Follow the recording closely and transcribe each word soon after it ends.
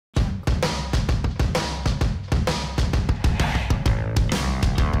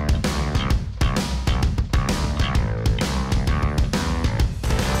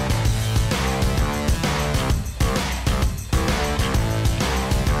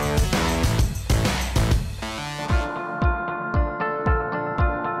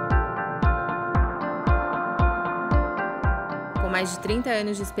30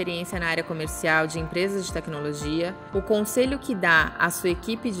 anos de experiência na área comercial de empresas de tecnologia, o conselho que dá à sua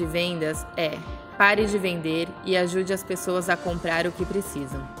equipe de vendas é: pare de vender e ajude as pessoas a comprar o que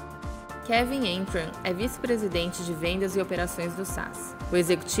precisam. Antram é vice-presidente de vendas e operações do SAS. O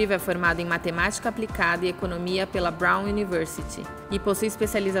executivo é formado em matemática aplicada e economia pela Brown University e possui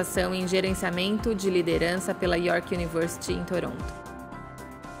especialização em gerenciamento de liderança pela York University em Toronto.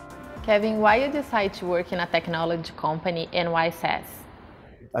 Kevin, why you decide to work in a technology company and why SAS?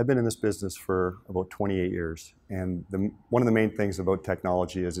 I've been in this business for about 28 years, and one of the main things about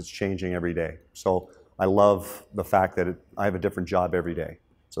technology is it's changing every day. So I love the fact that I have a different job every day.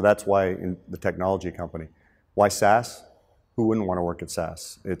 So that's why in the technology company. Why SAS? Who wouldn't want to work at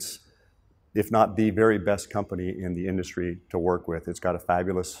SAS? It's, if not the very best company in the industry to work with. It's got a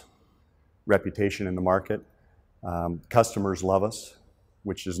fabulous reputation in the market. Customers love us,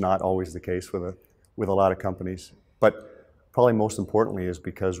 which is not always the case with a lot of companies. But probably most importantly is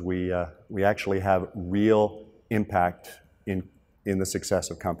because we actually have real impact in the success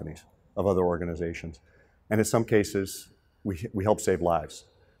of companies, of other organizations. And in some cases, we help save lives.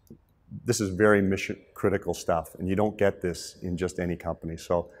 This is very mission critical stuff, and you don't get this in just any company.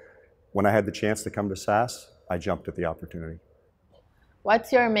 So when I had the chance to come to SAS, I jumped at the opportunity.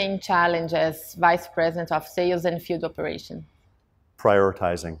 What's your main challenge as Vice President of Sales and Field Operations?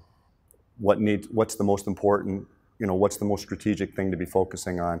 Prioritizing. What's the most important, what's the most strategic thing to be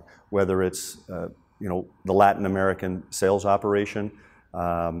focusing on, whether it's, the Latin American sales operation,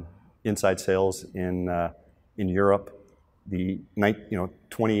 inside sales in Europe, the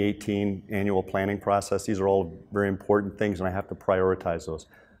 2018 annual planning process. These are all very important things, and I have to prioritize those.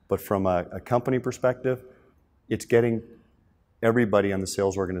 But from a company perspective, it's getting everybody on the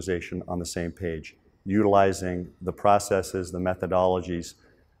sales organization on the same page, utilizing the processes, the methodologies,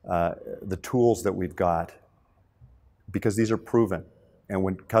 the tools that we've got, because these are proven. And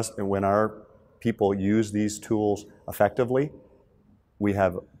when our people use these tools effectively, we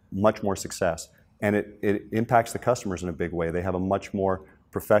have much more success. And it impacts the customers in a big way. They have a much more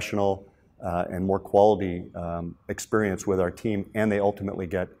professional and more quality experience with our team, and they ultimately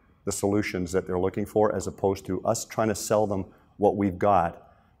get the solutions that they're looking for, as opposed to us trying to sell them what we've got.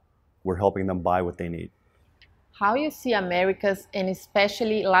 We're helping them buy what they need. How you see Americas, and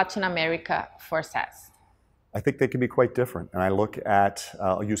especially Latin America, for SAS? I think they can be quite different. And I look at,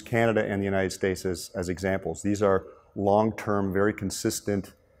 I'll use Canada and the United States as examples. These are long-term, very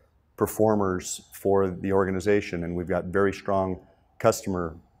consistent performers for the organization, and we've got very strong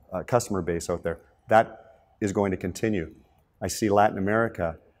customer base out there. That is going to continue. I see Latin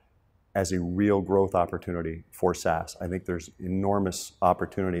America as a real growth opportunity for SAS. I think there's enormous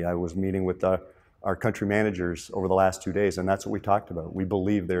opportunity. I was meeting with our country managers over the last 2 days, and that's what we talked about. We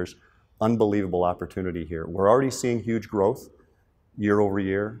believe there's unbelievable opportunity here. We're already seeing huge growth year over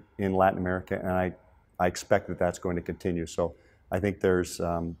year in Latin America, and I expect that that's going to continue. So I think there's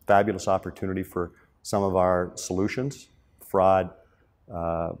fabulous opportunity for some of our solutions: fraud,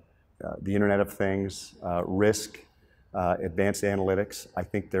 the Internet of Things, risk, advanced analytics. I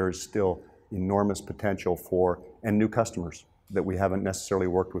think there is still enormous potential and new customers that we haven't necessarily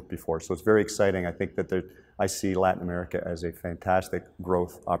worked with before. So it's very exciting. I think that I see Latin America as a fantastic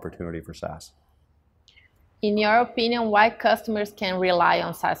growth opportunity for SAS. In your opinion, why customers can rely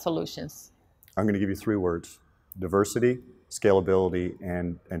on SAS solutions? I'm going to give you 3 words: diversity, scalability,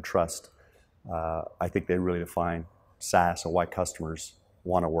 and trust. I think they really define SAS and why customers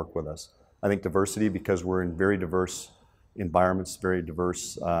want to work with us. I think diversity, because we're in very diverse environments, very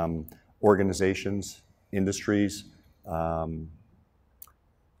diverse organizations, industries,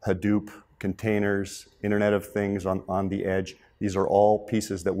 Hadoop, containers, Internet of Things on the edge. These are all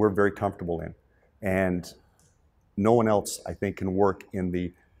pieces that we're very comfortable in. And no one else, I think, can work in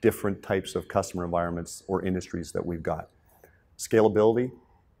the different types of customer environments or industries that we've got. Scalability,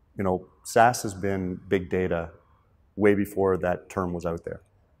 SAS has been big data way before that term was out there.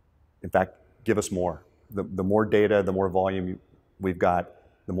 In fact, give us more. The more data, the more volume we've got,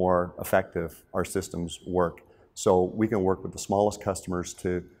 the more effective our systems work. So we can work with the smallest customers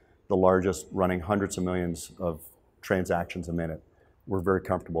to the largest, running hundreds of millions of transactions a minute. We're very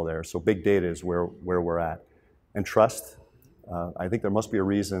comfortable there. So big data is where we're at. And trust, I think there must be a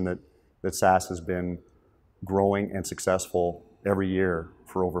reason that SAS has been growing and successful every year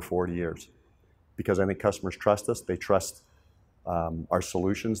for over 40 years. Because I think customers trust us, they trust our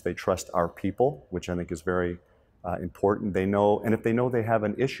solutions, they trust our people, which I think is very important. They know, and if they know they have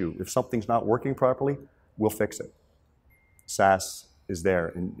an issue, if something's not working properly, we'll fix it. SAS is there,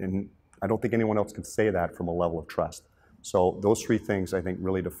 and I don't think anyone else can say that from a level of trust. So those 3 things, I think,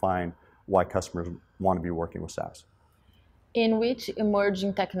 really define why customers want to be working with SAS. In which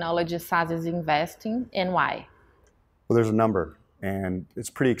emerging technology SAS is investing and why? Well, there's a number, and it's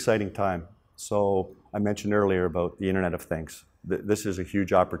a pretty exciting time. So I mentioned earlier about the Internet of Things. This is a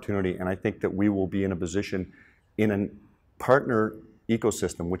huge opportunity, and I think that we will be in a position in a partner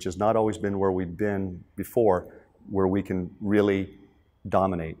ecosystem, which has not always been where we've been before, where we can really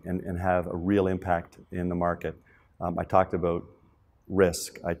dominate and have a real impact in the market. I talked about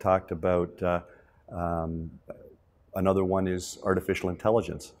risk. I talked about another one is artificial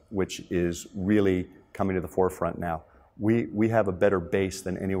intelligence, which is really coming to the forefront now. We have a better base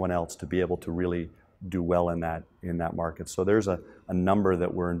than anyone else to be able to really do well in that market. So there's a number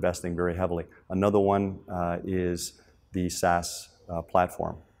that we're investing very heavily. Another one is the SAS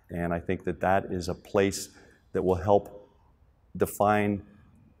platform, and I think that is a place that will help define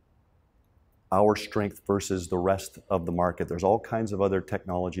our strength versus the rest of the market. There's all kinds of other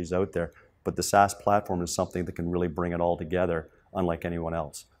technologies out there, but the SAS platform is something that can really bring it all together, unlike anyone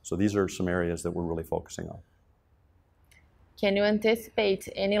else. So these are some areas that we're really focusing on. Can you anticipate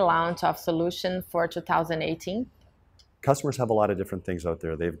any launch of solution for 2018? Customers have a lot of different things out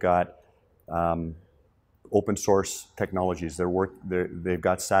there. They've got open source technologies. They've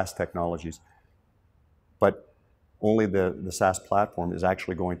got SaaS technologies. But only the SAS platform is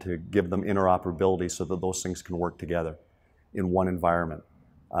actually going to give them interoperability so that those things can work together in one environment.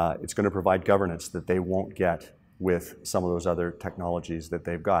 It's going to provide governance that they won't get with some of those other technologies that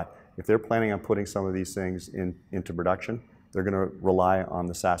they've got. If they're planning on putting some of these things into production, they're going to rely on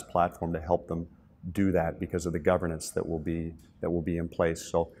the SAS platform to help them do that because of the governance that will be in place.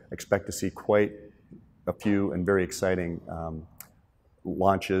 So expect to see quite a few and very exciting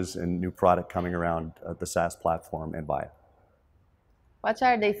launches and new product coming around the SAS platform and by it. What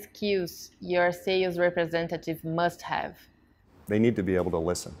are the skills your sales representative must have? They need to be able to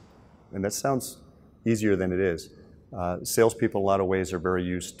listen. And that sounds easier than it is. Salespeople in a lot of ways are very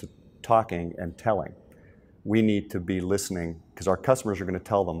used to talking and telling. We need to be listening because our customers are going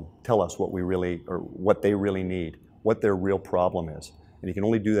to tell us what they really need, what their real problem is. And you can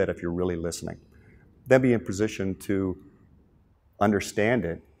only do that if you're really listening. Then be in position to understand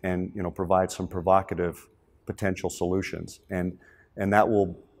it and provide some provocative potential solutions. And that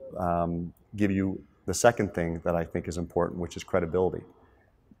will give you the second thing that I think is important, which is credibility.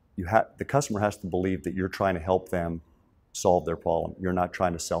 The customer has to believe that you're trying to help them solve their problem. You're not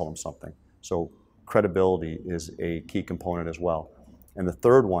trying to sell them something. So credibility is a key component as well. And the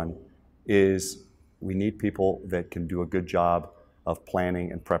third one is we need people that can do a good job of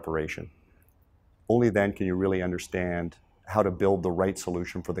planning and preparation. Only then can you really understand how to build the right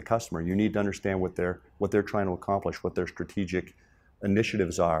solution for the customer. You need to understand what they're trying to accomplish, what their strategic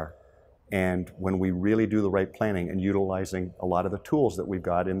initiatives are. And when we really do the right planning and utilizing a lot of the tools that we've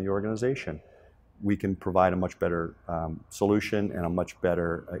got in the organization, we can provide a much better solution and a much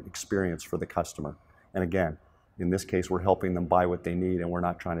better experience for the customer. And again, in this case, we're helping them buy what they need and we're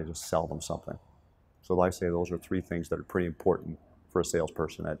not trying to just sell them something. So I say those are three things that are pretty important for a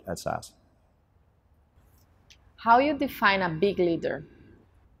salesperson at SAS. How you define a big leader?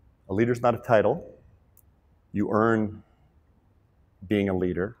 A leader's not a title. You earn being a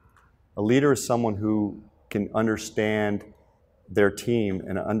leader. A leader is someone who can understand their team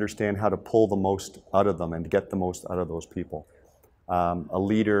and understand how to pull the most out of them and get the most out of those people. A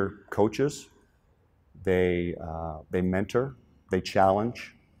leader coaches, they mentor, they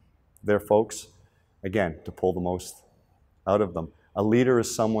challenge their folks, again, to pull the most out of them. A leader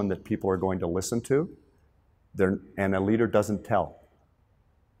is someone that people are going to listen to, and a leader doesn't tell.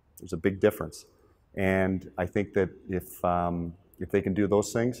 There's a big difference. And I think that if they can do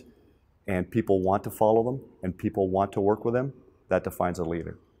those things, and people want to follow them, and people want to work with them, that defines a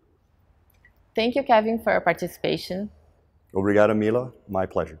leader. Thank you, Kevin, for your participation. Obrigado, Mila. My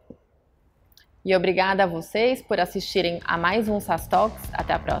pleasure. E obrigada a vocês por assistirem a mais um SAS Talks.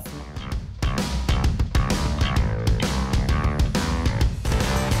 Até a próxima.